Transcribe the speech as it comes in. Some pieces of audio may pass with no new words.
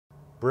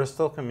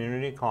Bristol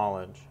Community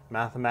College,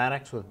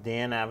 Mathematics with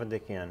Dan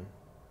Avedikian,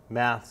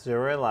 Math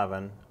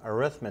 011,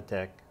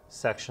 Arithmetic,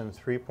 Section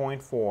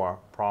 3.4,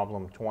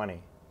 Problem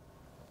 20.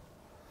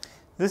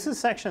 This is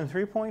Section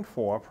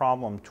 3.4,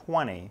 Problem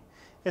 20.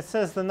 It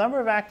says the number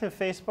of active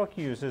Facebook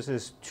users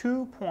is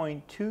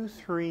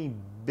 2.23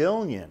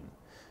 billion.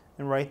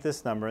 And write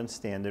this number in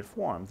standard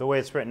form. The way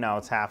it's written now,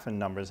 it's half in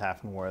numbers,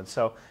 half in words.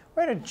 So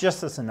write it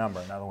just as a number,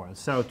 in other words.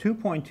 So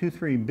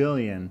 2.23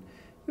 billion,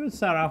 you would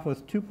start off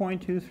with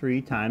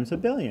 2.23 times a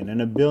billion.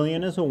 And a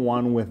billion is a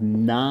 1 with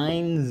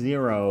 9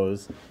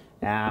 zeros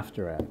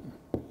after it.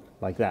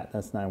 Like that.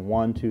 That's 9.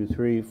 1, 2,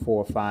 3,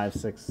 4, 5,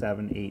 6,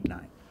 7, 8,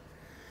 9.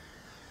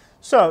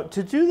 So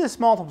to do this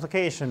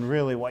multiplication,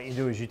 really what you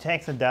do is you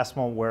take the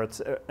decimal where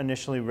it's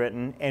initially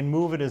written and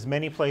move it as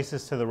many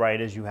places to the right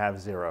as you have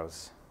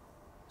zeros.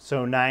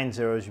 So 9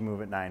 zeros, you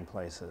move it 9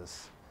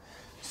 places.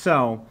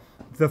 So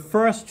the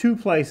first 2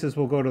 places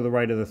will go to the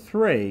right of the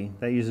 3.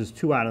 That uses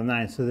 2 out of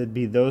 9, so there'd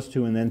be those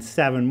 2 and then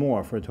 7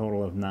 more for a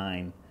total of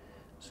 9.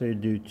 So you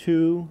do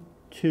 2,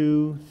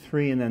 2,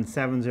 3, and then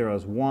 7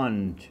 zeros.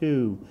 1,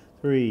 2,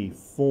 3,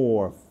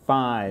 4,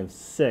 5,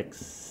 6,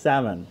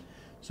 7.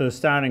 So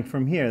starting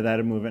from here, that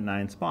would move it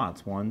 9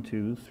 spots. 1,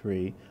 2,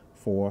 3,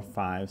 4,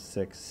 5,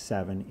 6,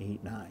 7,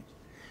 8, 9.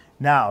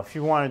 Now, if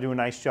you want to do a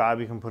nice job,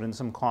 you can put in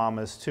some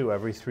commas too.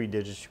 Every 3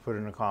 digits you put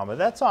in a comma.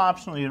 That's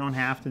optional. You don't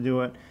have to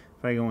do it.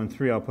 If I go in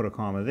 3, I'll put a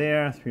comma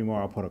there. 3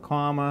 more, I'll put a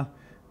comma.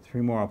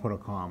 3 more, I'll put a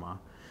comma.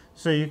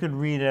 So you could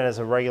read it as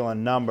a regular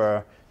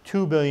number,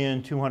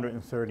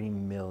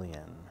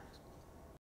 2,230,000,000.